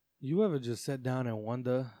You ever just sit down and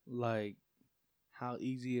wonder, like, how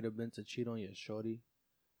easy it'd have been to cheat on your shorty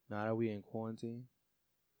now that we in quarantine?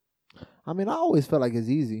 I mean, I always felt like it's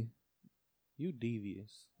easy. You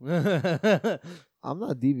devious. I'm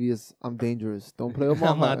not devious. I'm dangerous. Don't play with my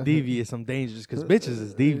I'm heart. not devious. I'm dangerous because bitches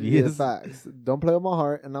is devious. Yeah, facts. Don't play with my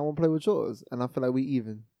heart, and I won't play with yours. And I feel like we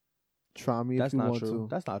even. Try me That's if you not want true. to.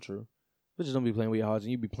 That's not true. Bitches don't be playing with your hearts,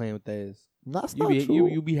 and you be playing with theirs. That's You not be true.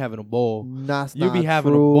 you be having a ball. That's You not be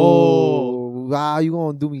having true. a ball. Wow, you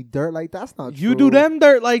gonna do me dirt like that's not true. You do them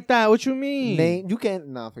dirt like that. What you mean? Name you can't.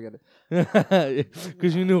 Nah, forget it.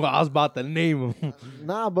 Because you knew I was about to name him.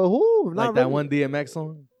 Nah, but who? Like Not that really. one DMX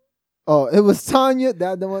song. Oh, it was Tanya.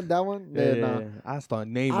 That one. That one. Yeah, nah. I start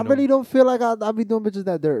naming I them. really don't feel like I be doing bitches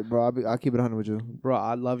that dirt, bro. I'll keep it 100 with you. Bro,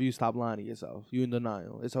 I love you. Stop lying to yourself. You in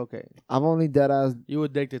denial. It's okay. I've only dead ass. You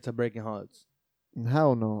addicted to breaking hearts.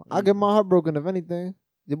 Hell no. I get my heart broken if anything.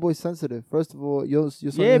 Your boy's sensitive. First of all, you're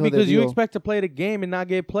Yeah, because you expect to play the game and not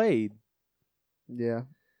get played. Yeah,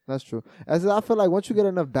 that's true. As I feel like once you get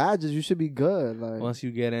enough badges, you should be good. Like Once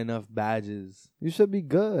you get enough badges. you should be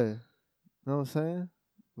good. Know what I'm saying?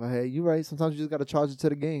 But hey, you right. Sometimes you just gotta charge it to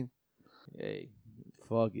the game. Hey,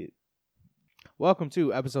 fuck it. Welcome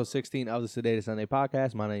to episode 16 of the Sedated Sunday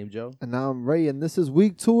podcast. My name's Joe. And now I'm Ray, and this is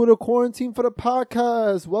week 2 of the quarantine for the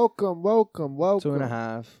podcast. Welcome.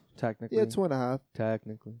 2.5, technically. Yeah, 2.5.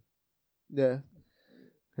 Technically. Yeah.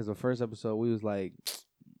 Because the first episode, we was like,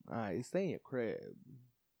 all right, stay in your crib.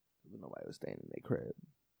 But nobody was staying in their crib.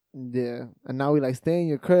 Yeah. And now we like stay in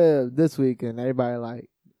your crib this week, and everybody like,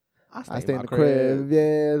 I stay in my the crib.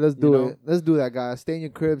 Yeah, let's do it. Let's do that, guys. Stay in your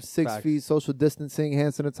crib, 6 Facts. feet, social distancing,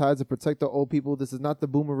 hand sanitizer, protect the old people. This is not the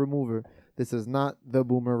boomer remover. This is not the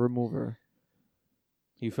boomer remover.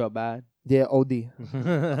 You felt bad? Yeah, OD.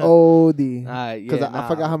 OD. OD. Because I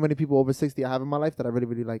forgot how many people over 60 I have in my life that I really,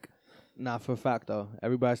 really like. Nah, for a fact, though.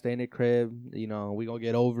 Everybody stay in their crib. You know, we gonna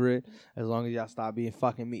get over it as long as y'all stop being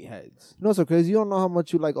fucking meatheads. You know what's so crazy? You don't know how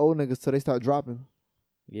much you like old niggas till they start dropping.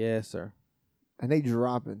 Yes, sir. And they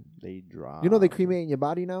dropping. They drop. You know they cremate in your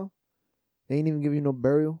body now? They ain't even give you no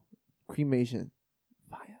burial. Cremation.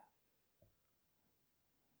 Fire.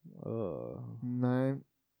 Nah.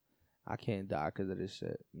 I can't die because of this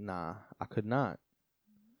shit. Nah, I could not.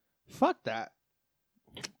 Fuck that.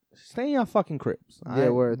 Stay in your fucking cribs. Yeah,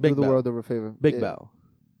 we're do the world a favor. Big bell.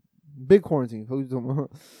 Big quarantine. What you talking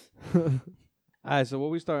about? All right, so what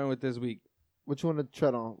we starting with this week? What you want to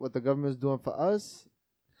tread on? What the government's doing for us?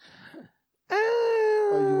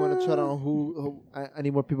 Or you want to tread on who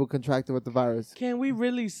any more people contracted with the virus? Can we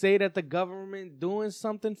really say that the government doing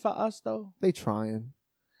something for us, though? They trying.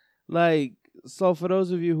 Like, so for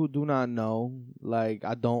those of you who do not know, like,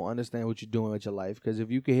 I don't understand what you're doing with your life. Because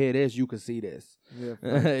if you can hear this, you can see this. Yeah,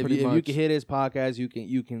 if you can hear this podcast, you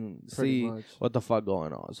can see what the fuck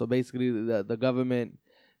going on. So basically, the government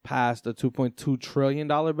passed a $2.2 trillion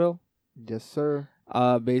bill. Yes, sir.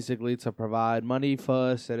 Basically to provide money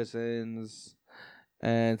for citizens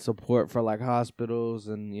and support for like hospitals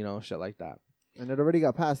and shit like that. And it already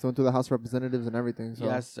got passed. It went through the House of Representatives and everything. So.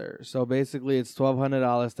 Yes, sir. So basically, it's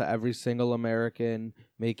 $1,200 to every single American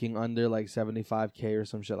making under like $75K or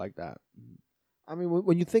some shit like that. I mean,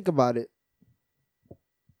 when you think about it,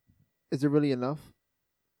 is it really enough?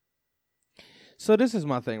 So this is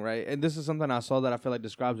my thing, right? And this is something I saw that I feel like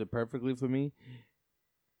describes it perfectly for me.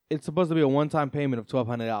 It's supposed to be a one-time payment of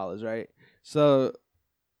 $1,200, right? So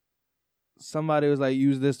somebody was like,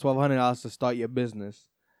 use this $1,200 to start your business.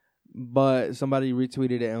 But somebody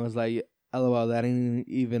retweeted it and was like, LOL, that ain't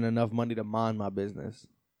even enough money to mind my business.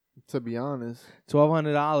 To be honest.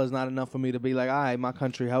 $1,200 not enough for me to be like, all right, my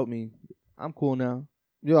country help me. I'm cool now.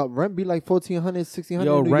 Yo, rent be like $1,400, $1,600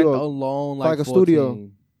 Yo, in New rent York. alone like a 14. studio.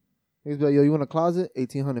 He's like, yo, you want a closet?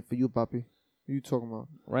 $1,800 for you, papi. What you talking about?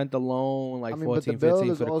 Rent alone like 14, but the bill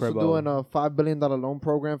 15 is for the also cribbo. doing a $5 billion loan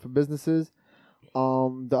program for businesses.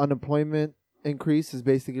 The unemployment increase is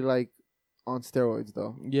basically like on steroids,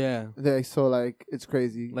 though. Yeah. So, like, it's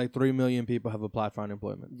crazy. Like 3 million people have applied for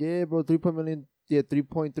unemployment. Yeah, bro, 3.3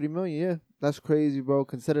 million, yeah. That's crazy, bro.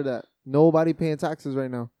 Consider that. Nobody paying taxes right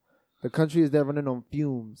now. The country is there running on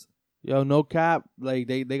fumes. Yo, no cap. Like,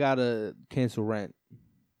 they gotta cancel rent.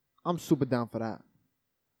 I'm super down for that.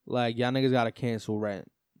 Like, y'all niggas gotta cancel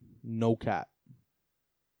rent. No cap.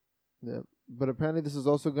 Yeah. But apparently this is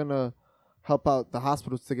also going to help out the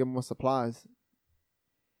hospitals to get more supplies.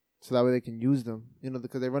 So that way they can use them.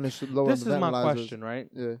 Because they run low on the This is my ventilators. question, right?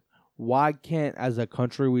 Yeah. Why can't, as a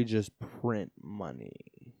country, we just print money?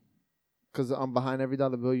 Because behind every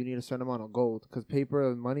dollar bill, you need a certain amount of gold. Because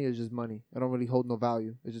paper and money is just money. It don't really hold no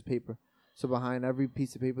value. It's just paper. So behind every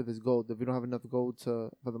piece of paper, there's gold. If you don't have enough gold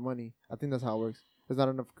for the money, I think that's how it works. There's not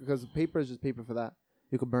enough because paper is just paper for that.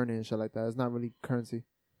 You could burn it and shit like that. It's not really currency.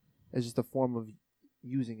 It's just a form of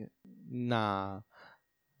using it. Nah.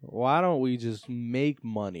 Why don't we just make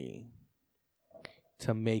money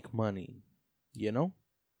to make money? You know?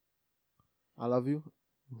 I love you.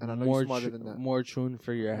 And I know you're smarter than that. More tune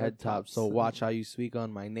for your head top. So watch how you speak on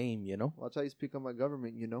my name, you know? Watch how you speak on my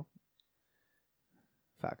government, you know?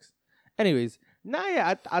 Facts. Anyways,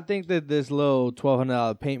 yeah, I think that this little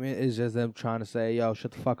 $1,200 payment is just them trying to say, yo,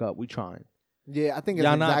 shut the fuck up. We trying. Yeah, I think it's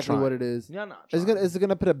exactly what it is. Y'all not trying. It's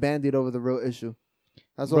gonna put a Band-Aid over the real issue.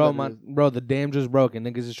 That's bro, all bro, the dam just broken.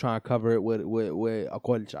 Niggas is trying to cover it with a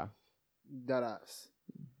colcha. That ass.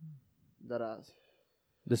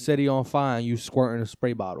 The city on fire and you squirting a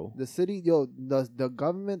spray bottle. The city, yo, the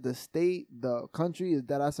government, the state, the country is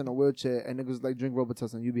dead ass in a wheelchair and niggas like drink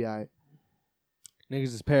Robitussin. You be alright.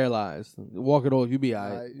 Niggas is paralyzed. Walk it off. You be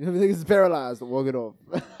alright. Niggas is paralyzed. Walk it off.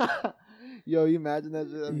 Yo, you imagine that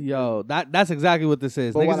shit? Yo, that's exactly what this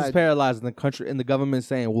is. Niggas is paralyzed in the country, in the government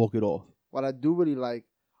saying walk it off. What I do really like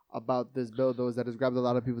about this bill though is that it's grabbed a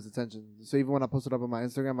lot of people's attention. So even when I posted up on my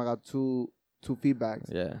Instagram, I got two feedbacks.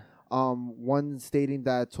 Yeah. One stating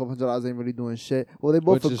that $1,200 ain't really doing shit. Well, they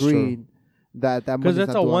both agreed that money because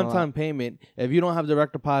it's a one-time payment. If you don't have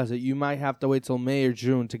direct deposit, you might have to wait till May or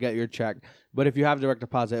June to get your check. But if you have direct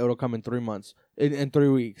deposit, it'll come in 3 months, in 3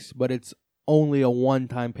 weeks. But it's only a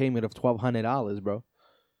one-time payment of $1,200, bro.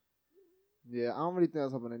 Yeah, I don't really think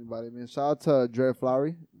that's helping anybody, man. Shout out to Dre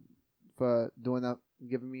Flowery for doing that,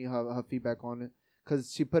 giving me her feedback on it.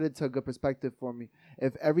 Because she put it to a good perspective for me.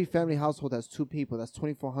 If every family household has 2 people, that's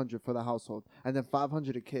 $2,400 for the household. And then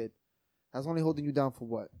 $500 a kid. That's only holding you down for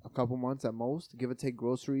what? A couple months at most? Give or take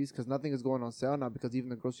groceries. Because nothing is going on sale now because even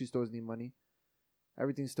the grocery stores need money.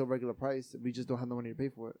 Everything's still regular price. We just don't have the money to pay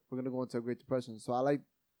for it. We're going to go into a Great Depression. So I like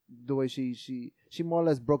the way she more or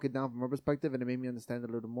less broke it down from her perspective. And it made me understand it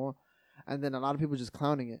a little more. And then a lot of people just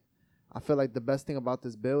clowning it. I feel like the best thing about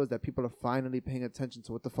this bill is that people are finally paying attention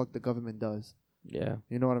to what the fuck the government does. Yeah.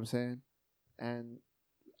 You know what I'm saying? And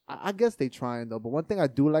I guess they trying, though. But one thing I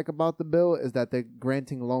do like about the bill is that they're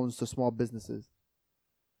granting loans to small businesses.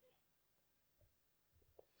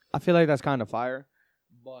 I feel like that's kind of fire.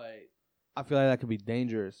 But I feel like that could be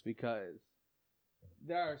dangerous because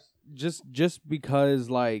there's just because,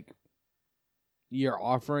 like, you're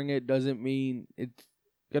offering it doesn't mean it's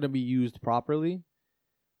going to be used properly.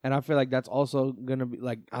 And I feel like that's also going to be,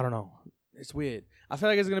 like, I don't know. It's weird. I feel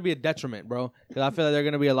like it's going to be a detriment, bro. Because I feel like there are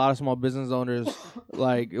going to be a lot of small business owners,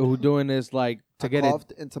 like, who doing this, like, to get it. I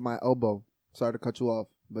coughed into my elbow. Sorry to cut you off,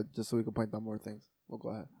 but just so we can point out more things. We'll go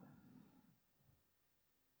ahead.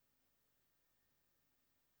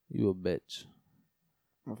 You a bitch.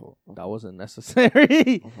 My fault. That wasn't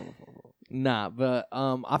necessary. Nah, but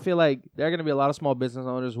I feel like there are going to be a lot of small business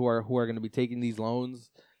owners who are going to be taking these loans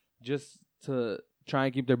just to try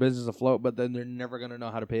and keep their business afloat, but then they're never going to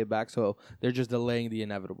know how to pay it back, so they're just delaying the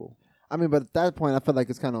inevitable. I mean, but at that point, I feel like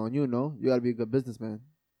it's kind of on you, no? You got to be a good businessman.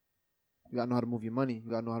 You got to know how to move your money.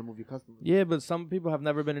 You got to know how to move your customers. Yeah, but some people have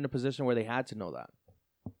never been in a position where they had to know that.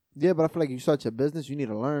 Yeah, but I feel like you start your business, you need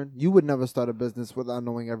to learn. You would never start a business without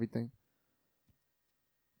knowing everything.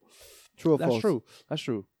 True or false? That's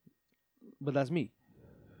true. But that's me.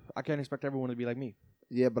 I can't expect everyone to be like me.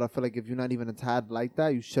 Yeah, but I feel like if you're not even a tad like that,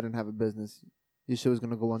 you shouldn't have a business. Your shit was going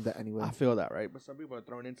to go under anyway. I feel that, right? But some people are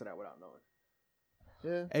thrown into that without knowing.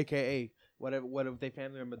 Yeah. AKA, what if they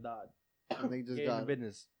family member died? And they just Gave got them the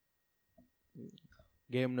business.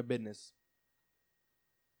 Gave them the business.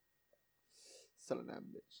 Selling that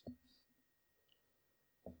bitch.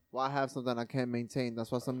 Why have something I can't maintain?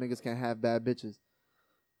 That's why some niggas can't have bad bitches.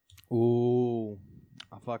 Ooh.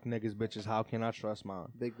 I fuck niggas, bitches. How can I trust mine?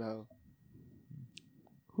 Big bell.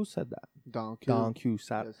 Who said that? Don Q. Don Q.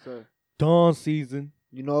 Yes, sir. Dawn season.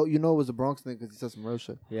 You know it was a Bronx nigga because he said some real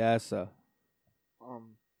shit. Yes, sir.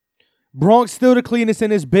 Bronx still the cleanest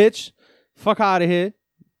in this bitch. Fuck out of here.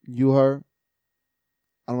 You heard?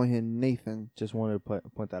 I don't want to hear Nathan. Just wanted to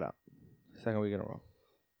point that out. Second week in a row.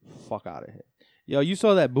 Fuck out of here. Yo, you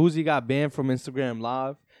saw that Boozy got banned from Instagram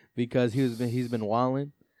Live because he's been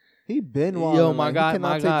wilding. He been wilding. Yo, my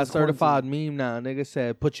guy, certified meme now. Nigga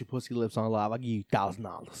said, "Put your pussy lips on live. I give you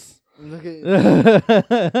 $1,000." Look at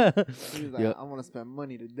he was like, yo. I want to spend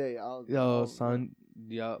money today. Yo, son.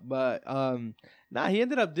 Yeah, but he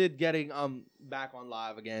ended up getting back on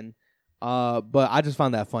live again. But I just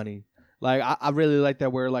found that funny. Like I really like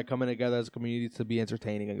that we're like coming together as a community to be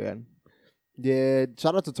entertaining again. Yeah,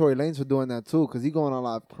 shout out to Tory Lanez for doing that too, cause he going on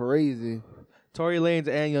live crazy. Tory Lanez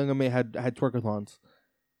and Young M.A. had twerkathons.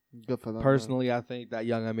 Good for them. Personally, man. I think that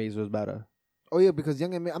Young M.A.'s was better. Oh yeah, because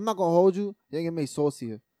Young M.A. I'm not gonna hold you. Young M.A.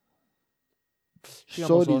 saucier. She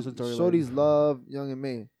almost lost to Tory Shorties Lanez. love Young and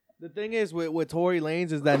May. The thing is with Tory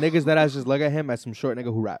Lanez is that niggas that just look at him as some short nigga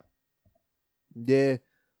who rap. Yeah.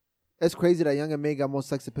 It's crazy that Young and May got more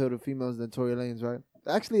sex appeal to females than Tory Lanez, right?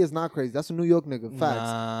 Actually, it's not crazy. That's a New York nigga. Facts.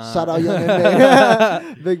 Nah. Shout out Young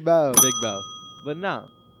and May. Big bow. Big bow. But nah.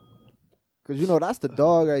 Because, you know, that's the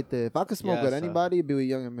dog right there. If I could smoke Yes, with sir. anybody, it'd be with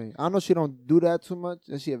Young and May. I know she don't do that too much.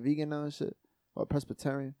 And she a vegan now and shit. Or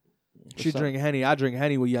Presbyterian. She drink Henny. I drink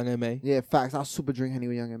Henny with Young M.A. Yeah, facts. I'll super drink Henny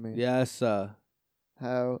with Young and May. Yes, sir.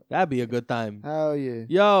 Hell That'd be a good time. yeah.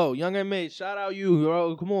 Yo, Young M.A., shout out you,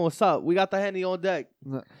 bro. Come on, what's up? We got the Henny on deck.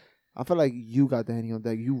 No, I feel like you got the Henny on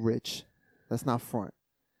deck. You rich. That's not front.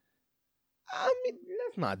 I mean,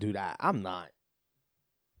 let's not do that. I'm not.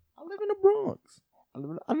 I live in the Bronx. I live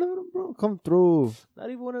in the Bronx. Come through. Not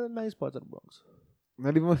even one of the nice parts of the Bronx.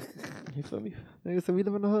 Not even. You feel me? Nigga said we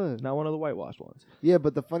live in the hood. Not one of the whitewashed ones. Yeah,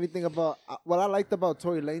 but the funny thing about what I liked about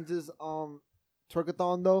Tory Lanez's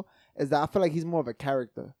twerkathon though is that I feel like he's more of a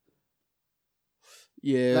character.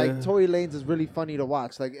 Yeah. Like Tory Lanez is really funny to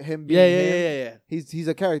watch. Like him being Yeah. He's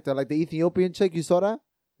a character. Like the Ethiopian chick, you saw that?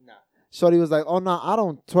 Nah. Shorty was like, "Oh no, I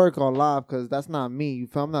don't twerk on live because that's not me. You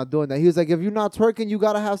feel? I'm not doing that." He was like, "If you're not twerking, you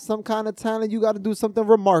gotta have some kind of talent. You gotta do something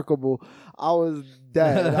remarkable." I was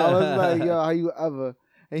dead. I was like, "Yo, how you ever?"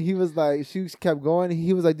 And he was like, she kept going.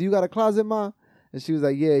 He was like, "Do you got a closet, ma?" And she was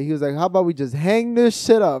like, "Yeah." He was like, "How about we just hang this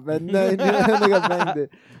shit up?" And then nigga banged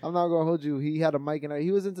it. I'm not gonna hold you. He had a mic and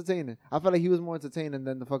he was entertaining. I felt like he was more entertaining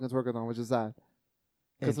than the fucking twerkathon, which is sad.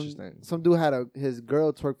 Interesting. Some dude had his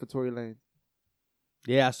girl twerk for Tory Lanez.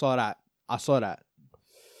 Yeah, I saw that.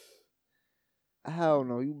 Hell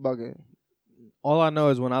no, you bugging. All I know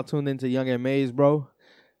is when I tuned into Young M.A.'s, bro,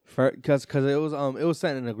 because it was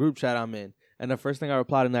sent in a group chat I'm in. And the first thing I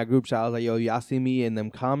replied in that group chat, I was like, "Yo, y'all see me in them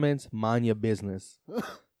comments? Mind your business."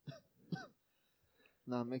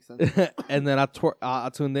 Nah, makes sense. And then I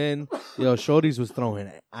tuned in. Yo, Shorties was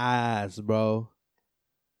throwing ass, bro.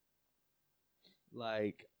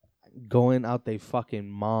 Like, going out they fucking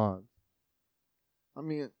mom. I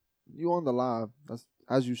mean, you on the live. That's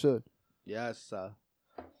as you should. Yes,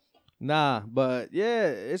 nah, but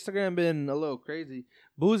yeah, Instagram been a little crazy.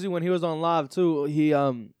 Boozy, when he was on live too,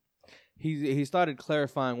 he started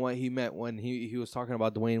clarifying what he meant when he was talking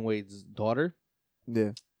about Dwayne Wade's daughter.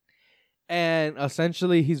 Yeah. And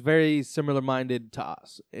essentially, he's very similar-minded to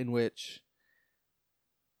us, in which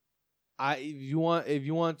if you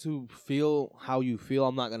want to feel how you feel,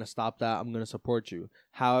 I'm not gonna stop that. I'm gonna support you.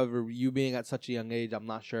 However, you being at such a young age, I'm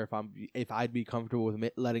not sure if I'd be comfortable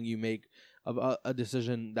with letting you make a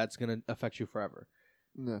decision that's gonna affect you forever.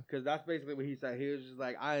 Yeah. Because that's basically what he said. He was just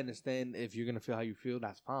like, I understand if you're gonna feel how you feel,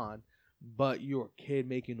 that's fine. But you're a kid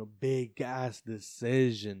making a big ass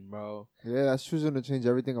decision, bro. Yeah, that's choosing to change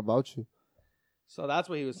everything about you. So that's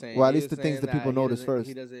what he was saying. Well, at He least was the things saying that people notice first.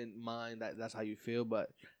 He doesn't mind that's how you feel, but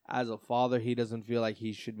as a father, he doesn't feel like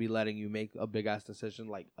he should be letting you make a big ass decision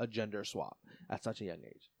like a gender swap at such a young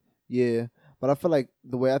age. Yeah, but I feel like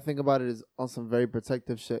the way I think about it is on some very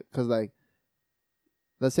protective shit. Cause like,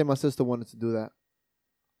 let's say my sister wanted to do that,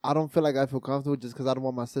 I don't feel like I feel comfortable just because I don't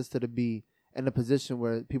want my sister to be in a position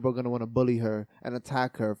where people are gonna want to bully her and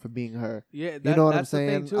attack her for being her. Yeah, you know what I'm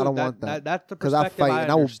saying? I don't want that. That's the because I perspective fight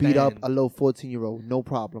and I will beat up understand. a little 14-year-old, no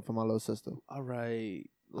problem, for my little sister. All right,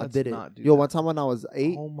 I did it. not do Yo, that. one time when I was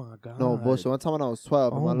 8, Oh my god. no bullshit. One time when I was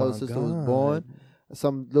 12, and Oh my little my sister was God. born,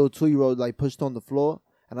 some little 2-year-old like pushed on the floor,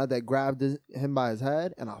 and I like grabbed him by his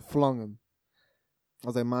head and I flung him. I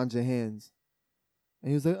was like, "Mind your hands." And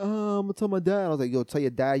he was like, "Oh, I'm gonna tell my dad." I was like, "Yo, tell your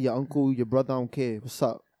dad, your uncle, your brother, I don't care. What's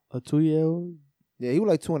up?" A 2-year-old. Yeah, he was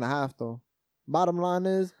like 2.5 though. Bottom line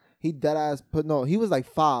is, he dead ass he was like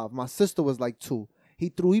 5. My sister was like 2. He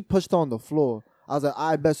pushed on the floor. I was like,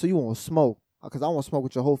 "I bet so you won't smoke, cause I won't smoke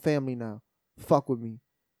with your whole family now. Fuck with me."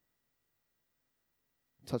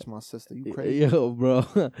 Touch my sister, you crazy? Yo, bro.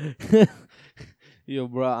 Yo,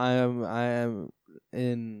 bro, I am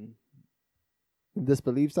in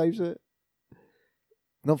Disbelief type shit.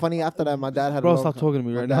 No, funny, after that, my dad had Bro, a long stop talking to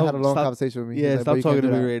me right my now. dad had a long Stop- conversation with me. Yeah, He's like, "Bro, stop you can't talking to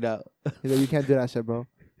do me that." right now. He's like, "You can't do that shit, bro."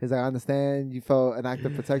 He's like, "I understand you felt an act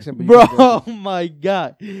of protection, but you can't do that Bro, shit." my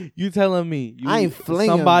God. You telling me I ain't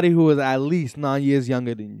flinging somebody who is at least 9 years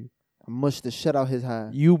younger than you. I mushed the shit out his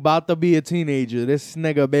hand. You about to be a teenager. This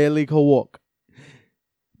nigga barely could walk.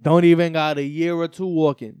 Don't even got a year or 2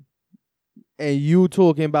 walking. And you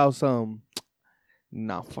talking about some,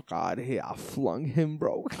 nah, fuck out of here. I flung him,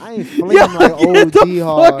 bro. I ain't flinging him like OD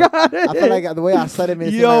hard. I feel like the way I said it made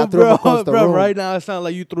it seem like I threw him across the room. Right now it sounds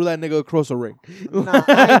like you threw that nigga across a ring. Nah,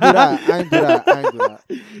 I ain't do that.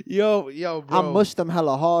 Yo, bro. I mushed him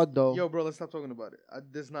hella hard though. Yo, bro, let's stop talking about it.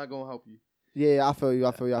 This not gonna help you. Yeah, I feel you.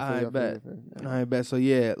 I bet. So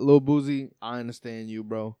yeah, Lil Boozy, I understand you,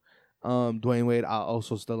 bro. Dwayne Wade, I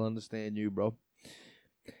also still understand you, bro.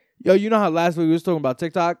 Yo, you know how last week we was talking about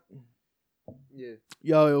TikTok? Yeah.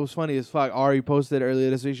 Yo, it was funny as fuck. Ari posted earlier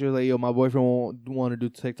this week. She was like, yo, my boyfriend won't want to do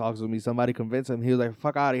TikToks with me. Somebody convinced him. He was like,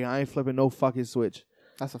 fuck out of here. I ain't flipping no fucking switch.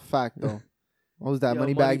 That's a fact, though. What was that? Yo,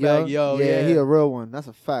 Moneybag Yo? Yeah, he a real one. That's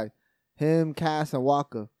a fact. Him, Cass, and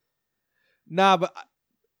Walker. Nah, but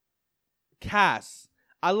Cass.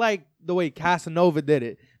 I like the way Casanova did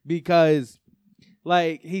it because,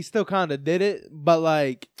 like, he still kind of did it, but,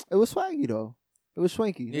 like... It was swaggy, though. It was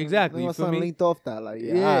swanky. Exactly. My son linked off that. Like,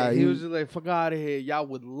 he was just like, fuck out of here. Y'all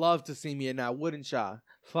would love to see me in that, wouldn't y'all?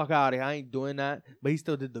 Fuck out of here. I ain't doing that. But he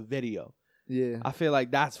still did the video. Yeah. I feel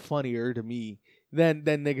like that's funnier to me than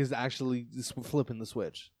niggas actually just flipping the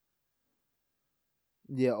switch.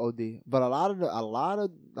 Yeah, OD. But a lot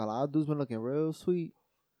of dudes been looking real sweet.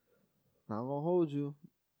 Not gonna hold you.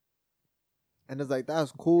 And it's like,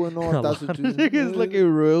 that's cool and all. That's what you niggas looking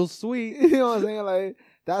real sweet. You know what I'm saying? Like,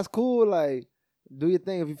 that's cool. Like, do your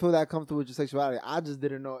thing if you feel that comfortable with your sexuality. I just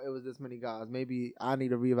didn't know it was this many guys. Maybe I need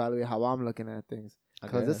to reevaluate how I'm looking at things.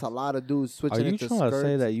 Because there's a lot of dudes switching into skirts. Are you trying to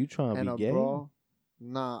say that you trying to be gay? Bra.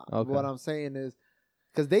 Nah. Okay. What I'm saying is,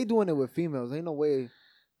 because they doing it with females. Ain't no way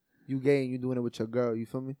you gay and you doing it with your girl. You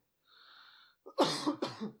feel me?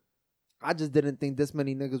 I just didn't think this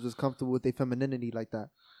many niggas was comfortable with their femininity like that.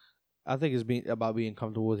 I think it's about being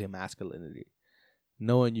comfortable with your masculinity.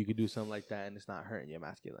 Knowing you could do something like that and it's not hurting your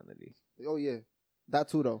masculinity. Oh, yeah. That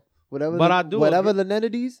too, though. Whatever the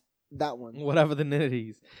nitties, that one. Whatever the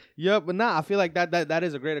nitties. Yeah, but nah, I feel like that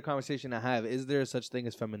is a greater conversation to have. Is there such thing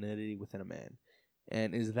as femininity within a man?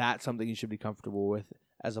 And is that something you should be comfortable with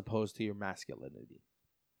as opposed to your masculinity?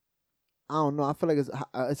 I don't know. I feel like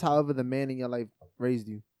it's however the man in your life raised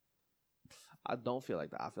you. I don't feel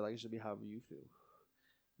like that. I feel like it should be however you feel.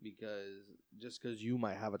 Because just because you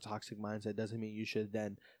might have a toxic mindset doesn't mean you should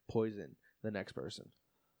then poison the next person.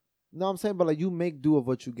 No, I'm saying, but like, you make do of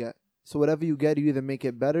what you get. So whatever you get, you either make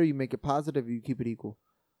it better, you make it positive, or you keep it equal.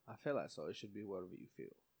 I feel like so. It should be whatever you feel.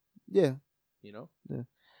 Yeah. You know? Yeah.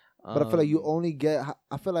 But I feel like you only get,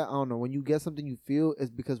 I feel like, I don't know, when you get something you feel,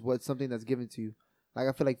 it's because what's something that's given to you. Like,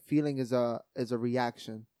 I feel like feeling is a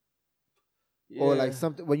reaction. Yeah. Or like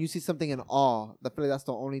something, when you see something in awe, I feel like that's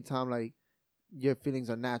the only time, like, your feelings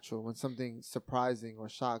are natural. When something surprising or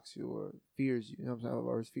shocks you or fears you, you know what I'm saying,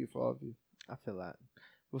 or is fearful of you. I feel that.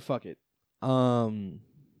 But fuck it. Nah,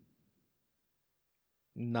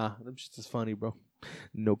 that's just funny, bro.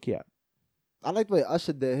 No cap. I like the way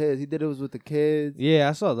Usher did his. He did it with the kids. Yeah,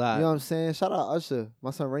 I saw that. You know what I'm saying? Shout out Usher.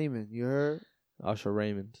 My son Raymond. You heard? Usher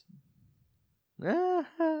Raymond.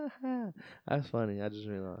 That's funny. I just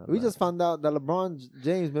realized. We just found out that LeBron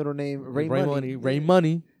James' middle name Ray Money. Ray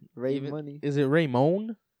Money. Ray Money. Is it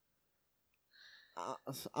Raymond? I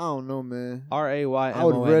don't know, man. RAYMONE. I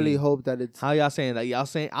would really hope that it's. How y'all saying that? Y'all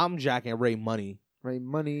saying I'm jacking Ray Money. Ray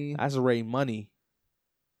Money. That's Ray Money.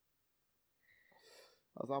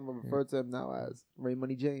 That's what I'm gonna refer to him now as Ray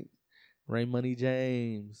Money James. Ray Money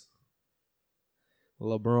James.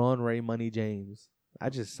 LeBron Ray Money James.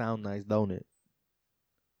 That just sound nice, don't it?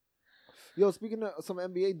 Yo, speaking of some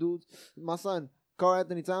NBA dudes, my son Karl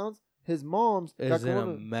Anthony Towns, his mom's is in a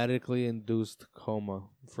medically induced coma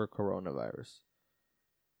for coronavirus.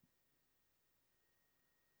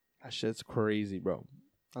 That shit's crazy, bro.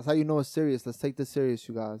 That's how you know it's serious. Let's take this serious,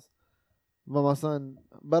 you guys. But my son,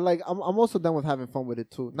 but like I'm also done with having fun with it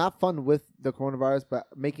too. Not fun with the coronavirus, but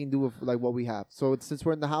making do with like what we have. So since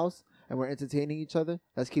we're in the house and we're entertaining each other,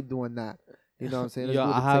 let's keep doing that. You know what I'm saying? Yeah,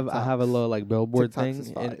 I have a little like billboard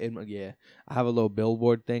thing. I have a little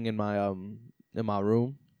billboard thing in my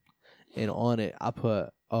room, and on it I put,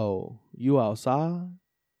 "Oh, you outside,"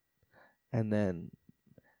 and then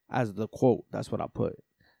as the quote, that's what I put,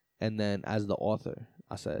 and then as the author,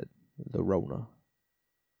 I said, "The Rona."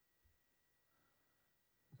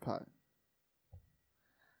 Fine.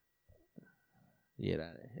 Yeah,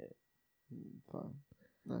 that didn't hit. Fine.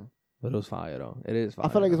 No. But it was fire though. It is fire. I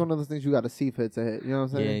feel like it's one of those things you got to see for it to hit. You know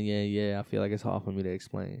what I'm saying? Yeah. I feel like it's hard for me to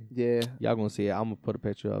explain. Yeah. Y'all gonna see it. I'm gonna put a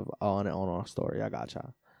picture of on it on our story. I got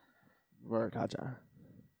y'all. Work. Got y'all.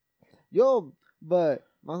 Yo, but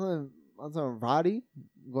my son Roddy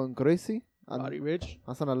going crazy. Roddy Rich.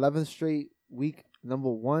 My son 11th straight week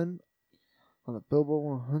 #1 on the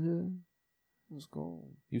Billboard 100. Let's go.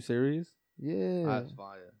 You serious? Yeah. That's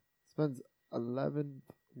fire. Spends 11th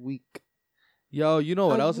week. Yo, you know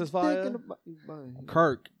what else is fire?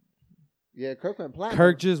 Kirk. Yeah, Kirk went platinum.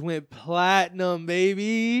 Kirk just went platinum,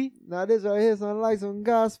 baby. Now this right here sound like some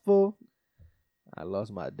gospel. I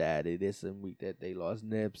lost my daddy this week that they lost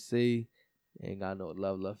Nipsey. Ain't got no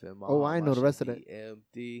love left in my Oh, heart. I ain't My know the shit rest of be that.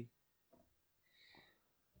 empty.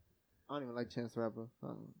 I don't even like Chance the Rapper.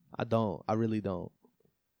 I don't. I really don't.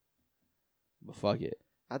 But fuck it.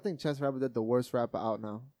 I think Chance the Rapper did the worst rapper out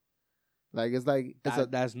now. Like it's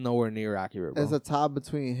That's nowhere near accurate, bro. it's a tie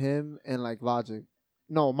between him and like Logic.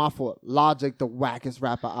 No, my fault. Logic, the wackest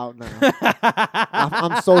rapper out now.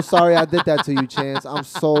 I'm so sorry I did that to you, Chance. I'm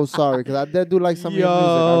so sorry because I did do like some of your music.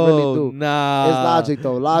 I really do. Nah. It's Logic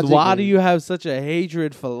though. Logic. Why do you have such a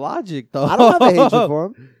hatred for Logic though? I don't have a hatred for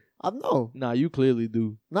him. I know. Nah, you clearly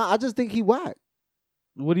do. Nah, I just think he whack.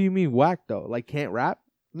 What do you mean whack though? Like can't rap?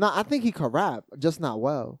 Nah, I think he can rap, just not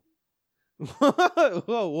well.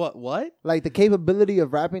 What? Like the capability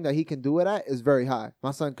of rapping that he can do it at is very high.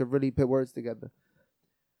 My son could really put words together.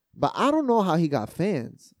 But I don't know how he got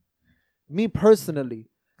fans. Me personally.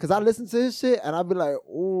 Because I listen to his shit and I'll be like,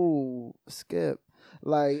 ooh, skip.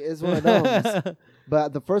 Like, it's one of those.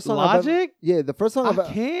 But the first song Logic? the first song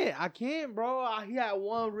I can't, bro. He had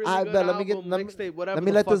one really good album, mixtape, whatever. Let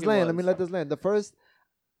me let this land. The first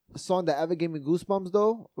song that ever gave me goosebumps,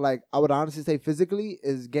 though, like, I would honestly say physically,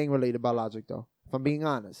 is Gang Related by Logic, though. If I'm being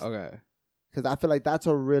honest. Okay. Because I feel like that's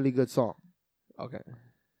a really good song. Okay.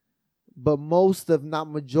 But most, if not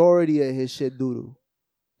majority of his shit, doo-doo.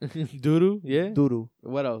 Doo-doo? Yeah? Doo-doo.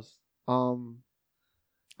 What else?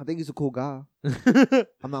 I think he's a cool guy. I'm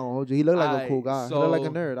not gonna hold you. He look like a cool guy. He look like a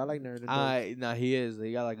nerd. I like nerd. Nah, he is.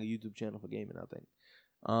 He got like a YouTube channel for gaming, I think.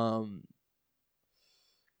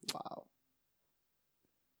 Wow.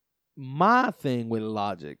 My thing with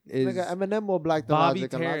Logic is nigga, Eminem more black than Bobby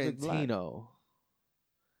Logic. Tarantino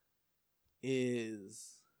is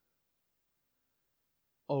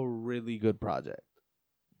a really good project.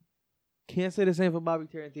 Can't say the same for Bobby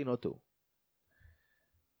Tarantino too.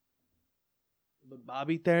 But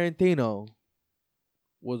Bobby Tarantino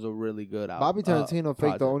was a really good album. Bobby Tarantino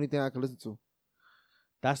fake the only thing I can listen to.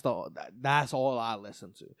 That's all I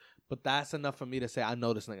listen to. But that's enough for me to say I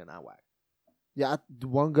know this nigga not whack. Yeah,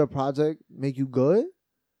 one good project make you good?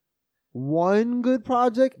 One good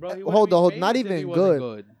project? Bro, hold on, not even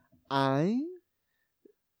good.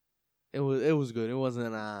 It was good. It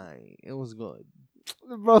wasn't it was good.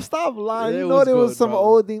 Bro, stop lying. You know was there was good, some bro.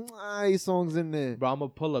 old songs in there. Bro, I'm gonna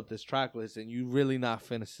pull up this track list and you really not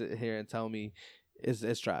finna sit here and tell me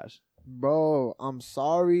it's trash. Bro, I'm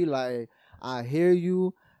sorry. Like, I hear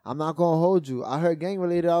you. I'm not gonna hold you. I heard Gang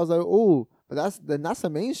Related. I was like, ooh, but that's a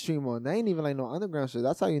mainstream one. That ain't even like no underground shit.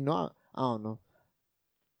 That's how you know. I don't know.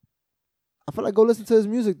 I feel like go listen to his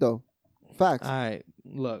music though. Facts. All right,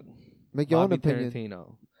 look. Make your Bobby own opinion.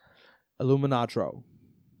 Tarantino, Illuminatro,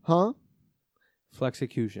 huh?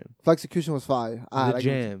 Flexecution. Flexecution was fire.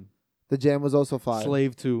 Jam. The Jam was also fire.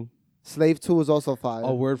 Slave 2. Slave 2 was also fire.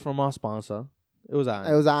 A word from our sponsor. It was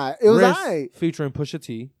alright. It was alright. Featuring Pusha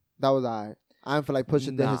T. That was alright. I didn't feel like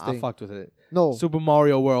Pusha did his thing. I fucked with it. No. Super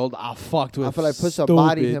Mario World, I fucked with. I feel like Pusha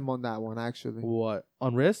bodied him on that one, actually. What?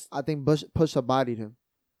 On Wrist? I think Pusha bodied him.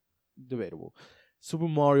 Debatable. Super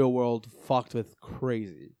Mario World fucked with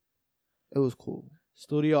crazy. It was cool.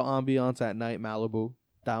 Studio ambiance at night, Malibu.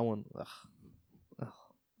 That one. Ugh.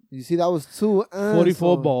 You see, that was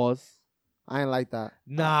 44 balls. I ain't like that.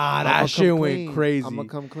 Nah, that shit went crazy. I'm gonna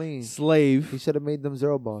come clean. Slave. He should have made them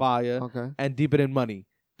 0 balls. Fire. Okay. And Deeper Than Money.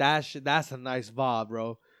 That's a nice vibe,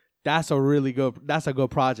 bro. That's a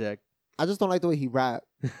good project. I just don't like the way he rap.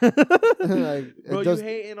 Like, bro, you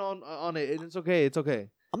hating on it, and it's okay. It's okay.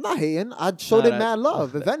 I'm not hating. I showed it mad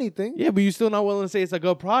love, if anything. Yeah, but you still not willing to say it's a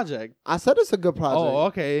good project. I said it's a good project. Oh,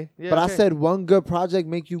 okay. Yeah, but okay. I said one good project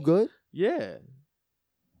make you good? Yeah.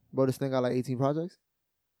 Bro, this thing got like 18 projects?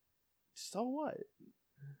 So what?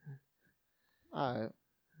 Alright.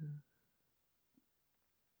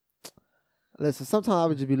 Listen, sometimes I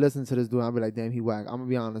would just be listening to this dude and I'll be like, damn, he whack. I'm gonna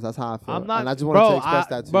be honest. That's how I feel. I'm not, and I just want to express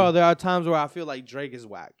that to you. Bro, there are times where I feel like Drake is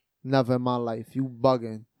whack. Never in my life. You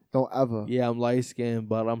bugging. Don't ever. Yeah, I'm light skinned,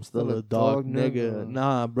 but I'm still a dog nigga.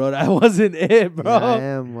 Nah, bro, that wasn't it, bro. Yeah, I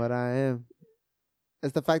am what I am.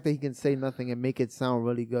 It's the fact that he can say nothing and make it sound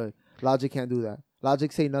really good. Logic can't do that.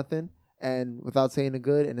 Logic say nothing and without saying it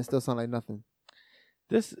good and it still sound like nothing.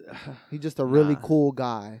 He's just a really cool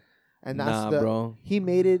guy. And that's bro. He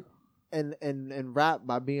made it and rap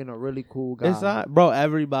by being a really cool guy. It's not, bro,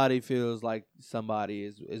 everybody feels like somebody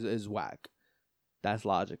is whack. That's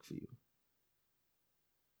Logic for you.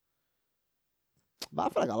 But I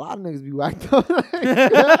feel like a lot of niggas be whacked up.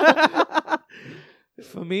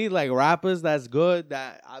 For me, like rappers that's good,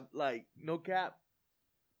 that I like, no cap.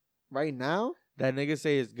 Right now? That niggas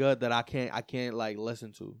say is good that I can't like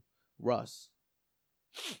listen to. Russ.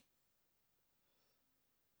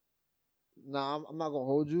 Nah, I'm not gonna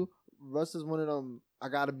hold you. Russ is one of them I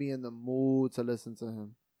gotta be in the mood to listen to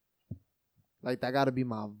him. Like, that gotta be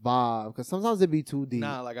my vibe. Because sometimes it be too deep.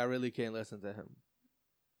 Nah, like I really can't listen to him.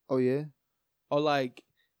 Oh, yeah? Or like,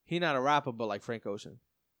 he not a rapper, but like Frank Ocean.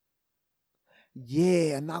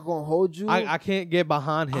 Yeah, I'm not gonna hold you. I can't get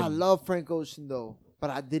behind him. I love Frank Ocean, though. But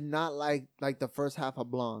I did not like the first half of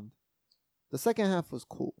Blonde. The second half was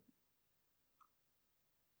cool.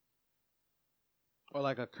 Or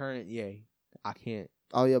like a current Ye. I can't.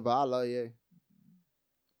 Oh, yeah, but I love Ye.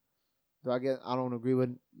 I don't agree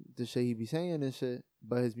with the shit he be saying and shit.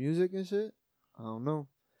 But his music and shit, I don't know.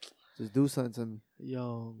 Just do something to me.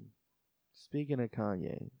 Yo, speaking of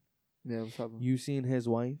Kanye. Yeah, what's up? You seen his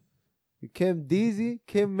wife? Kim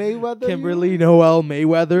Mayweather? Kimberly Noel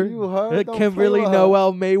Mayweather. You heard? Kimberly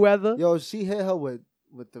Noel Mayweather. Yo, she hit her with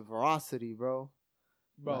the veracity, bro.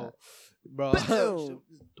 Bro.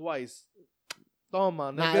 Twice. Oh,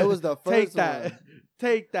 my nigga. Nah, it was the first one.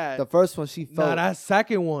 Take that. The first one she felt. Nah, that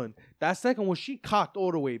second one, she cocked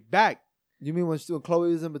all the way back. You mean when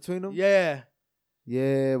Chloe was in between them? Yeah.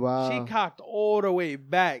 Yeah, wow. She cocked all the way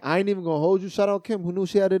back. I ain't even gonna hold you. Shout out Kim, who knew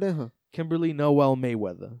she had it in her. Kimberly Noel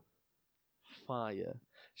Mayweather. Fire.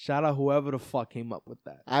 Shout out whoever the fuck came up with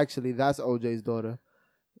that. Actually, that's OJ's daughter.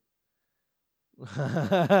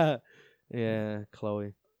 Yeah,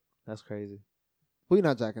 Chloe. That's crazy. We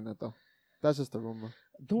not jacking that, though. That's just a rumor.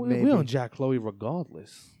 We don't jack Chloe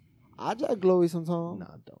regardless. I jack Chloe sometimes. Nah,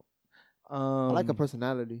 I don't. I like her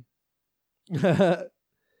personality.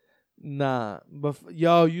 Nah, but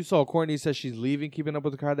yo, you saw Courtney said she's leaving Keeping Up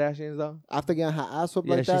with the Kardashians though. After getting her ass whooped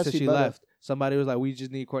yeah, like she that, said she left. Somebody was like, "We just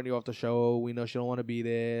need Courtney off the show. We know she don't want to be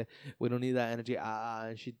there. We don't need that energy."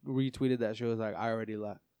 And she retweeted that. She was like, "I already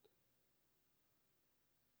left."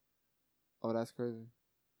 Oh, that's crazy.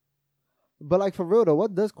 But like for real though,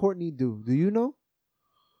 what does Courtney do? Do you know?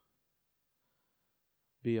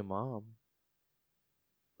 Be a mom.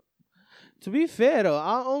 To be fair though,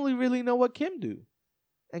 I only really know what Kim do.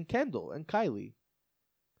 And Kendall and Kylie.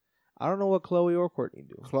 I don't know what Chloe or Courtney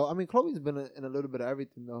do. Chloe's been in a little bit of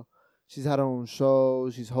everything though. She's had her own show.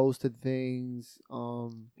 She's hosted things.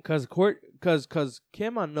 Cause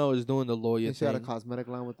Kim I know is doing the lawyer thing. She had a cosmetic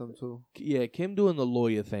line with them too. Yeah, Kim doing the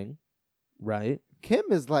lawyer thing, right? Kim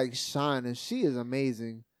is like shining. She is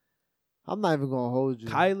amazing. I'm not even gonna hold you.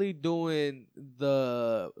 Kylie doing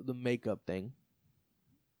the makeup thing.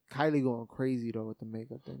 Kylie going crazy though with the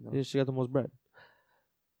makeup thing though. Yeah, she got the most bread.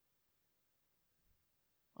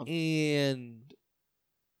 And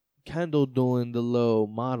Kendall doing the little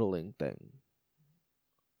modeling thing.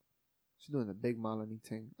 She's doing the big modeling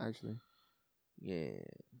thing, actually. Yeah.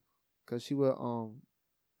 Cause she with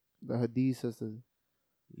the Hadid sisters.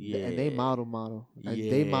 Yeah. And they model. And yeah.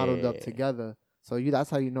 they modeled up together. So that's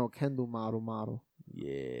how you know Kendall model.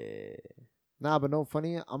 Yeah. Nah, but no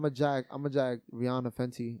funny. I'm a jack Rihanna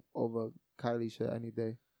Fenty over Kylie shit any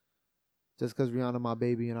day. Just cause Rihanna my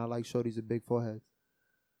baby and I like shorties with big foreheads.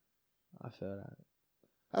 I feel that.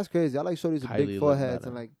 That's crazy. I like shorties with big foreheads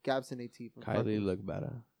and like gaps in their teeth. Kylie look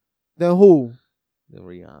better. Then who? Than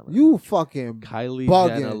Rihanna. You fucking Kylie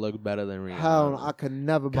bugging. Jenner look better than Rihanna. Hell, I could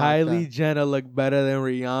never buy Kylie that. Jenner look better than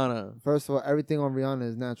Rihanna. First of all, everything on Rihanna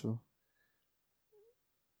is natural.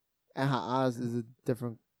 And her eyes is a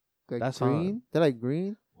different, like That's green. fine. They're like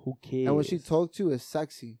green. Who cares? And when she talks to you, it's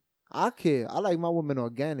sexy. I care. I like my woman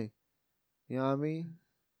organic. You know what I mean?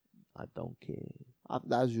 I don't care.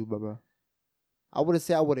 That's you, brother. I wouldn't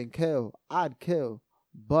say I wouldn't kill. I'd kill.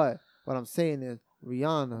 But what I'm saying is,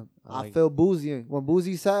 Rihanna, I feel Boozy. When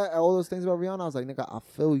Boozy said all those things about Rihanna, I was like, nigga, I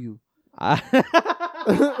feel you.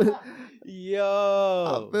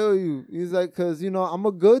 Yo. I feel you. He's like, because, I'm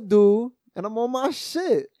a good dude and I'm on my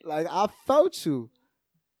shit. Like, I felt you.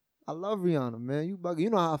 I love Rihanna, man. You bugging. You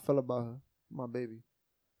know how I feel about her. My baby.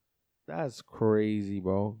 That's crazy,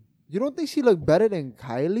 bro. You don't think she look better than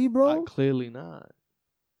Kylie, bro? Clearly not.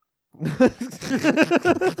 I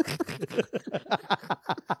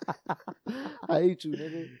hate you,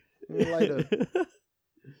 nigga. You like her.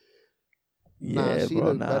 Yeah, she bro.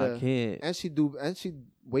 look better. I can't. And she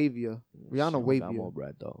wavier. Rihanna wavier. Got more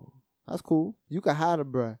bread though. That's cool. You can hide her,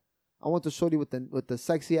 bruh. I want the shorty with the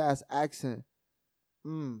sexy ass accent.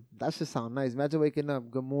 That should sound nice. Imagine waking up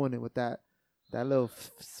good morning with that little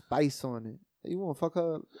spice on it. You want to fuck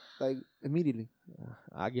her like immediately.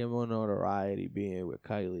 I get more notoriety being with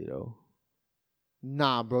Kylie though.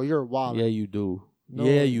 Nah, bro, you're wild. Yeah, you do. No.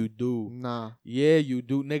 Yeah, you do. Nah. Yeah, you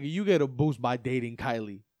do. Nigga, you get a boost by dating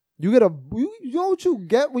Kylie. You know what you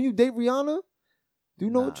get when you date Rihanna? Do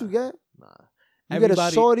you know what you get? Nah. You get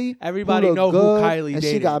a shorty. Everybody who know good, who Kylie and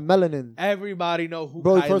dated. she got melanin. Everybody know who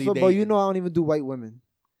bro, Kylie first of all, dated. bro, you know I don't even do white women.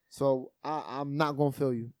 So I'm not gonna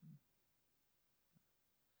feel you.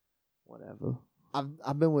 Whatever.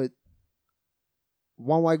 I've been with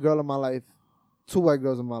one white girl in my life, 2 white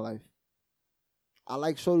girls in my life. I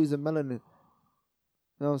like shorties and melanin. You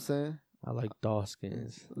know what I'm saying? I like dark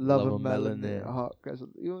skins. Love a and melanin.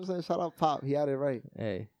 You know what I'm saying? Shout out Pop. He had it right.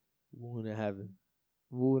 Hey, woo in heaven.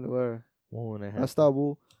 Woo in the word. Woo in heaven. Let's start,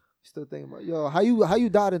 Woo. Still thinking about, yo, how you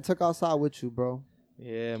died and took outside with you, bro?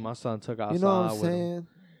 Yeah, my son took outside. You know what I'm with saying? him.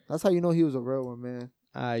 That's how you know he was a real one,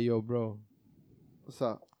 man. Yo, bro. What's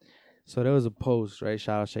up? So there was a post, right?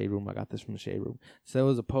 Shout out Shade Room. I got this from Shade Room. So there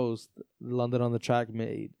was a post London on the Track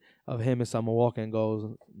made of him and Summer Walker and goes,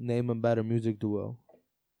 name a better music duo.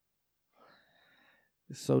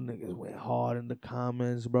 So niggas went hard in the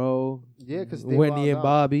comments, bro. Yeah, because Whitney and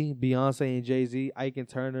Bobby, Beyonce and Jay-Z, Ike and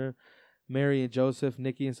Turner, Mary and Joseph,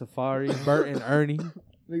 Nicki and Safari, Bert and Ernie.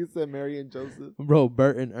 Niggas said Mary and Joseph. Bro,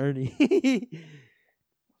 Bert and Ernie.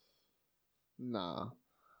 Nah.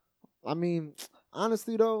 I mean,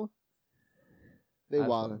 honestly, though, they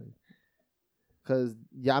wildin'. Because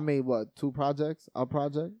y'all made, what, 2 projects? A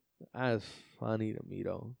project? That's funny to me,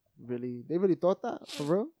 though. Really? They really thought that? For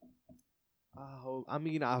real?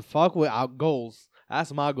 I fuck with our goals.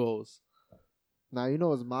 That's my goals. Now, you know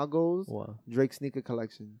what's my goals? What? Drake sneaker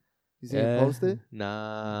collection. You see it posted?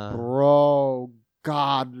 Nah. Bro,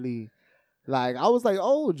 godly. Like, I was like,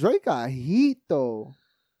 oh, Drake got heat, though.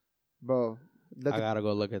 Bro. I gotta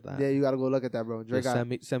go look at that. Yeah, you gotta go look at that, bro. Drake got...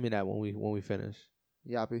 send me that when we finish.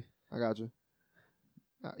 Yappy. I got you.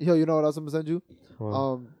 Yo, you know what else I'm gonna send you?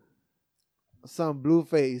 What? Some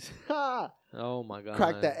Blueface. Oh my god.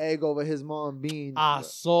 Cracked the egg over his mom being. I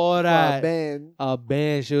saw that. A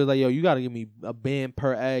band. She was like, yo, you gotta give me a band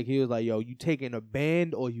per egg. He was like, yo, you taking a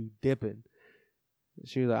band or you dipping?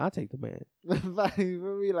 She was like, I'll take the band.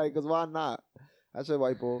 For me, like, cause why not? I should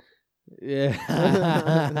wipe off.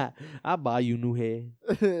 Yeah. I'll buy you new hair.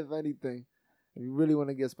 If anything. If you really want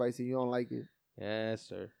to get spicy, you don't like it. Yes,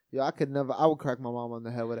 sir. Yo, I would crack my mom on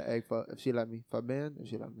the head with an egg if she let me. For a band, if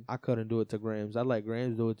she let me. I couldn't do it to Grams. I let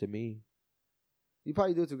Grams do it to me. You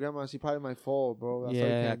probably do it to grandma. She probably might fall, bro. That's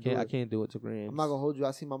I can't do it to Grams. I'm not gonna hold you.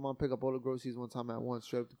 I seen my mom pick up all the groceries one time at once,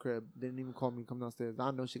 straight up the crib. Didn't even call me, come downstairs.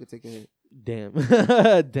 I know she could take a hit. Damn.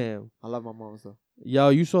 Damn. I love my mom though. Yo,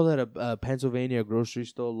 you saw that a Pennsylvania grocery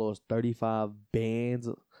store lost 35 bands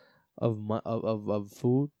of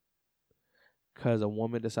food because a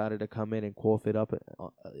woman decided to come in and cough it up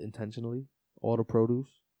intentionally, all the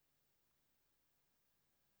produce.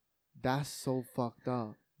 That's so fucked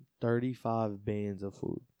up. 35 bands of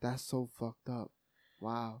food. That's so fucked up.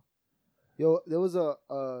 Wow. Yo, there was a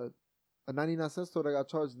 99-cent store that got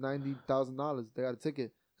charged $90,000. They got a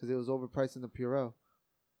ticket because it was overpriced in the Purell.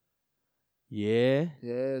 Yeah.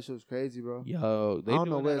 Yeah, shit was crazy, bro. Yo, they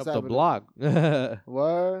doing that up the happening. block.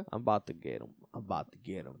 What? I'm about to get them. You about to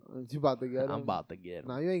get them? I'm about to get them.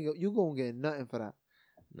 Nah, you gonna get nothing for that.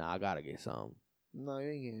 Nah, I gotta get some. Nah, you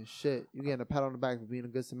ain't getting shit. You getting a pat on the back for being a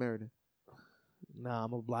good Samaritan. Nah,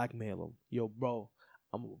 I'm gonna blackmail them. Yo, bro,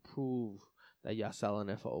 I'm gonna prove that y'all selling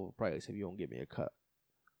it for overpriced if you don't give me a cut.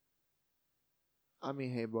 I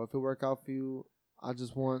mean, hey, bro, if it work out for you, I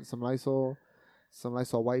just want some Lysol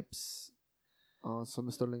wipes, some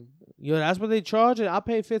Mr. Lean. Yo, that's what they charge it. I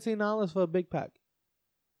paid $15 for a big pack.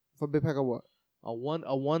 For a big pack of what? A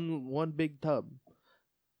one big tub.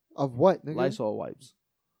 Of what, nigga? Lysol wipes.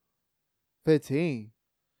 15.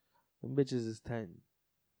 Them bitches is 10.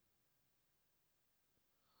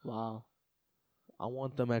 Wow. I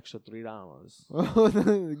want them extra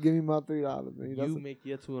 $3. Give me my $3. Man. You make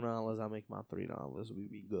your $2, I make my $3. We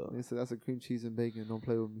be good. They said that's a cream cheese and bacon. Don't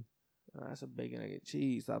play with me. That's a bacon, egg, and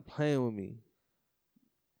cheese. Stop playing with me.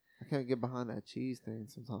 I can't get behind that cheese thing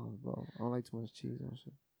sometimes, bro. I don't like too much cheese on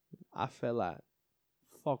shit. I feel like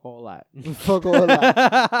fuck all that. Fuck all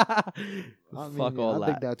that. Fuck all that. I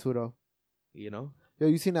think that too, though. You know? Yo,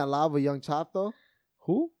 you seen that live with Young Chop, though?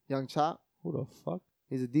 Who? Young Chop. Who the fuck?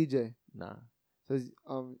 He's a DJ. Nah. So it's,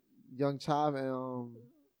 Young Chop and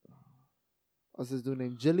what's his dude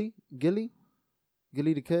name? Gilly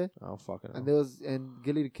the Kid. I don't fucking know. And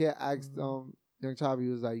Gilly the Kid asked Young Chop, he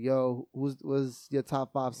was like, "Yo, who's your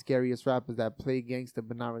top 5 scariest rappers that play gangster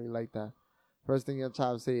but not really like that?" First thing Young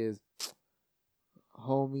Chop say is,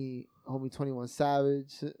 homie 21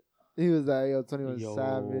 Savage. He was like, yo, 21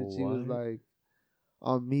 Savage. He was like,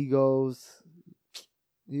 Migos.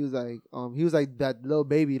 He was like that little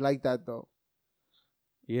baby like that though.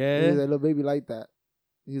 Yeah. He was like, little baby like that.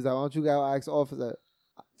 He was like, why don't you guys ask officer?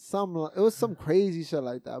 It was some crazy shit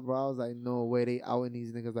like that, bro. I was like, no way they outing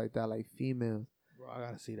these niggas like that, like females. Bro, I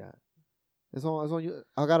gotta see that. It's on you.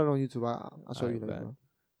 I got it on YouTube. I'll show you later,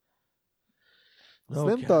 bro.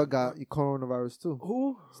 Slim Thug got coronavirus too.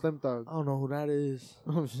 Who? Slim Thug. I don't know who that is.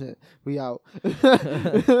 Oh shit, we out.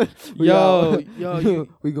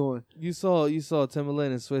 We going. You saw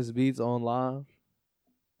Timbaland and Swiss Beats on live.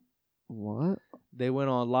 What? They went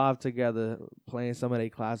on live together playing some of their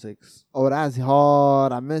classics. Oh, that's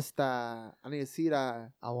hard. I missed that. I need to see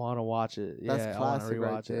that. I want to watch it. That's classic, I want to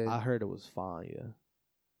rewatch right there. it. I heard it was fine. Yeah.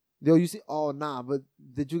 Yo, you see? Oh, nah. But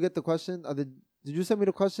did you get the question? Did you send me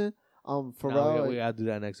the question? Pharrell. We gotta do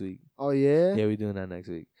that next week. Oh yeah. Yeah, we doing that next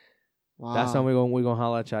week. Wow. That's something we're gonna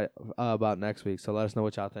holler at y'all about next week. So let us know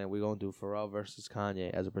what y'all think. We're gonna do Pharrell versus Kanye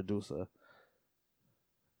as a producer.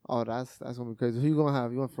 Oh, that's gonna be crazy. Who you gonna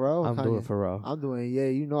have? You want Pharrell? Or I'm Kanye? doing Pharrell. I'm doing. Yeah,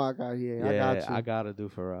 you know I got. Yeah, I got you. I gotta do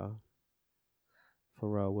Pharrell.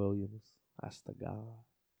 Pharrell Williams. That's the guy.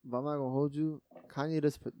 But I'm not gonna hold you. Kanye,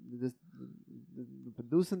 the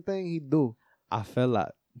producing thing, he do. I feel like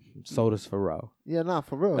so does Pharrell. Yeah, nah,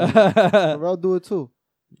 for real. Pharrell do it too.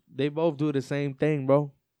 They both do the same thing,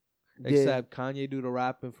 bro. Yeah. Except Kanye do the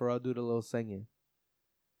rap and Pharrell do the little singing.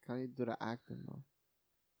 Kanye do the acting, bro.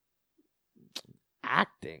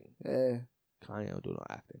 Acting? Yeah. Kanye don't do no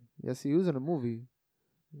acting. Yes, he was in a movie.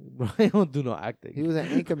 Bro, he don't do no acting. He was an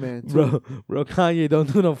Anchorman too. Bro, Kanye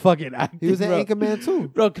don't do no fucking acting. He was an Anchorman too.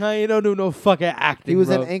 Bro, Kanye don't do no fucking acting. He was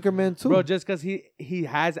bro. an Anchorman too. Bro, just cause he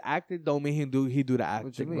has acted don't mean he do the acting.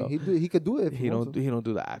 What you mean? Bro. He could do it if he don't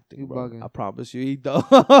do the acting. You bro. bugging. I promise you he don't.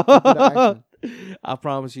 I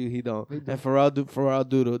promise you he don't. And Pharrell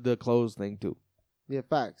do the clothes thing too. Yeah,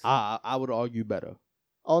 facts. I would argue better.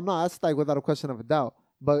 Oh no, that's like without a question of a doubt.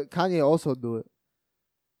 But Kanye also do it.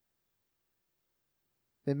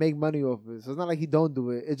 They make money off of it. So it's not like he don't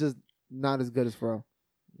do it. It's just not as good as Pharrell.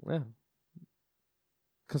 Yeah.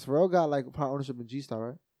 Because Pharrell got like part ownership in G-Star,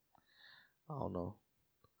 right? I don't know.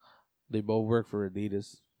 They both work for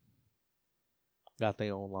Adidas. Got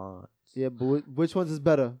their own lines. Yeah, but which one's is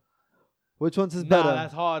better? Which one's is better? Nah,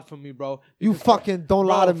 that's hard for me, bro. You fucking don't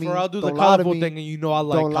lie to me. Pharrell do don't the colorful thing, and you know I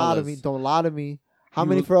like Don't lie colors. to me. Don't lie to me. How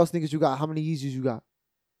many Pharrell sneakers you got? How many Yeezys you got?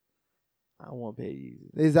 I don't want to pay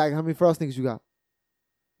Yeezys. Exactly. How many Pharrell sneakers you got?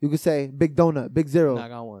 You could say Big Donut, Big Zero. Nah, I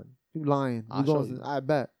got one. You lying. I'll show you. I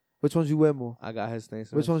bet. Which ones you wear more? I got his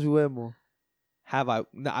things. Which ones you wear more? Have I?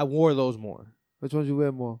 Nah, I wore those more. Which ones you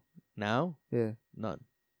wear more? Now? Yeah. None.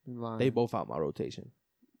 You lying. They both out my rotation.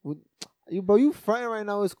 You fronting right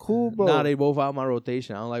now. It's cool, bro. Nah, they both out my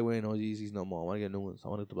rotation. I don't like wearing those Yeezys no more. I want to get new ones. I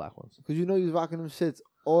want to get the black ones. Because you know you was rocking them shits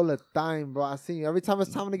all the time, bro. I seen you. Every time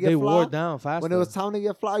it's time to get they fly. They wore down faster. When it was time to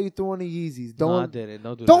get fly, you threw on the Yeezys. No, I didn't.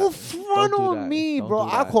 Don't do that. Don't front don't on me, don't bro.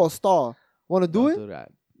 I call Star. Want to do it? Don't do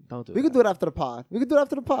that. Don't do we that. can do it after the pod.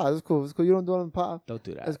 It's cool. It's cool. You don't do it on the pod? Don't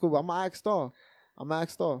do that. It's cool. I'm going to ask Star.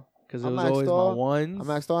 Because it was always my ones. I'm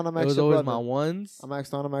asking Star and I'm asking your brother. It was always my ones. I'm asking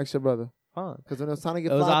Star and I'm asking your brother. Fine. Because when it was time to get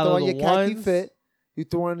fly, throw on your khaki fit, you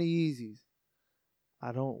threw on the Yeezys.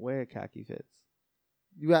 I don't wear khaki fits.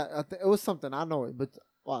 You got. It was something. I know it. But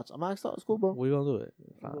watch. I'm asking Star. It's cool, bro. We gonna do it.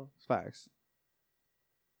 It's facts.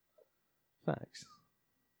 Facts.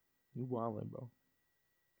 You wildin', bro.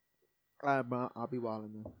 Alright, bro. I'll be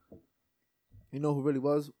wildin' then. You know who really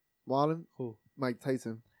was wildin'? Who? Mike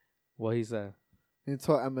Tyson. What he said? He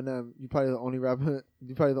told Eminem, "You probably the only rapper.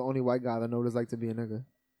 You probably the only white guy that knows what it's like to be a nigga."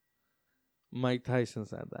 Mike Tyson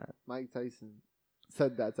said that. Mike Tyson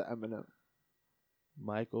said that to Eminem.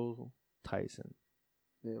 Michael Tyson.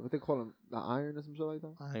 Yeah, what they call him? The Iron or some shit like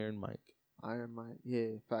that? Iron Mike. Iron Mike. Yeah,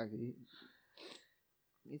 in fact.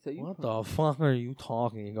 He said, what the fuck are you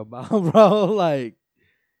talking about, bro? Like.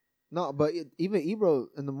 No, but even Ebro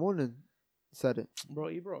in the morning said it. Bro,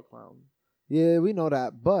 Ebro a clown. Yeah, we know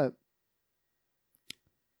that, but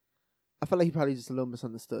I feel like he probably just a little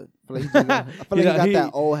misunderstood. I feel like he got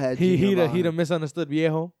that old head. He the misunderstood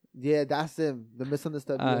viejo. Yeah, that's him. The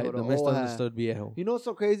misunderstood viejo. The misunderstood viejo. You know what's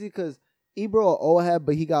so crazy? Because Ebro an old head,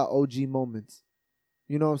 but he got OG moments.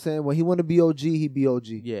 You know what I'm saying? When he want to be OG, he be OG.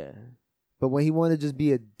 Yeah. But when he want to just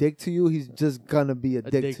be a dick to you, he's just gonna be a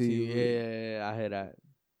dick to you. Yeah, I hear that.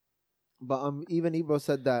 But even Ebro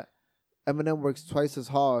said that Eminem works twice as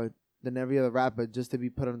hard than every other rapper just to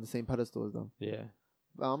be put on the same pedestal as them. Yeah.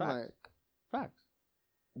 But I'm like, facts.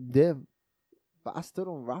 Yeah. But I still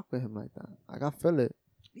don't rock with him like that. Like, I feel it.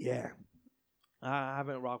 Yeah. I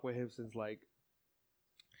haven't rocked with him since like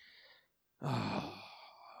 10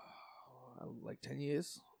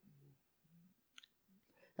 years.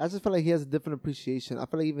 I just feel like he has a different appreciation. I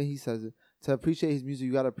feel like even he says it. To appreciate his music,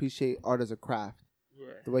 you got to appreciate art as a craft.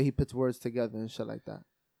 Yeah. The way he puts words together and shit like that.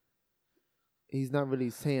 He's not really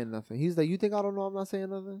saying nothing. He's like, you think I don't know I'm not saying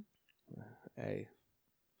nothing? Hey.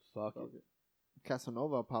 Fuck it.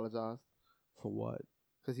 Casanova apologized. For what?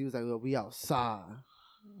 Because he was like, well, we outside.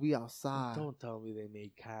 We outside. Don't tell me they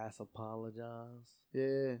made Cass apologize.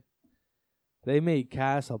 Yeah. They made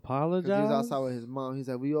Cass 'Cause apologize? he was outside with his mom. He's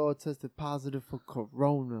like, we all tested positive for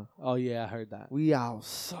corona. Oh, yeah, I heard that. We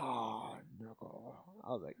outside, nigga.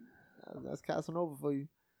 I was like, that's casting over for you.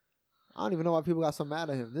 I don't even know why people got so mad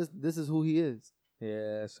at him. This is who he is.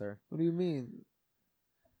 Yeah, sir. What do you mean?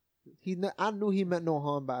 I knew he meant no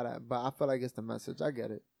harm by that, but I feel like it's the message. I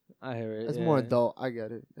get it. I hear it. It's more adult. I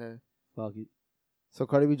get it. Yeah. Fuck it. So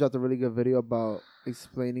Cardi B dropped a really good video about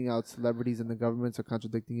explaining how celebrities and the governments are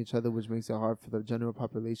contradicting each other, which makes it hard for the general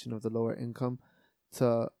population of the lower income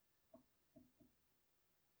to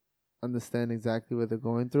understand exactly what they're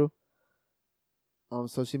going through.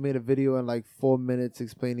 So she made a video in like 4 minutes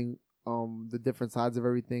explaining the different sides of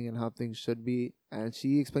everything and how things should be, and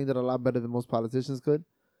she explained it a lot better than most politicians could.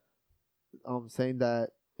 Saying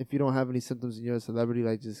that if you don't have any symptoms and you're a celebrity,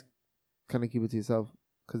 like just kind of keep it to yourself,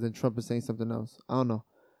 because then Trump is saying something else. I don't know.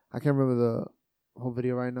 I can't remember the whole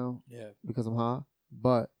video right now. Yeah. Because I'm high,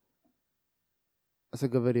 but it's a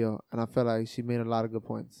good video, and I feel like she made a lot of good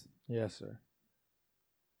points. Yes, sir.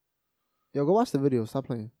 Yo, go watch the video. Stop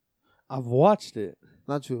playing. I've watched it.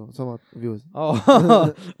 Not you. I'm talking about viewers. Oh,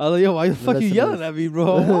 I was like, yo, why the fuck you yelling at me,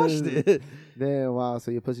 bro? I watched it. Damn, wow.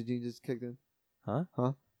 So your pussy gene just kicked in? Huh?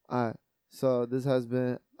 All right. So this has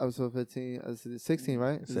been episode 15. 16,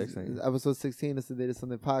 right? 16. Episode 16. This is the Data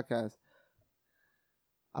Sunday podcast.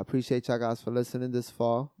 I appreciate y'all guys for listening this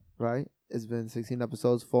fall, right? It's been 16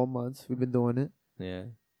 episodes, 4 months. We've been doing it. Yeah.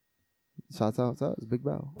 Shouts out. It's Big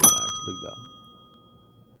Bell. Relax, Big Bell.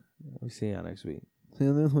 We see y'all next week. See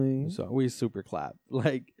you next week. So we super clapped.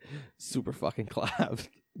 Like, super fucking clapped.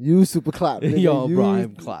 You super clap. Yo, bro,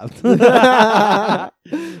 I'm clapped. We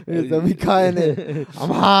cutting it. I'm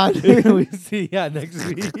hot. We see y'all next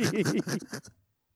week.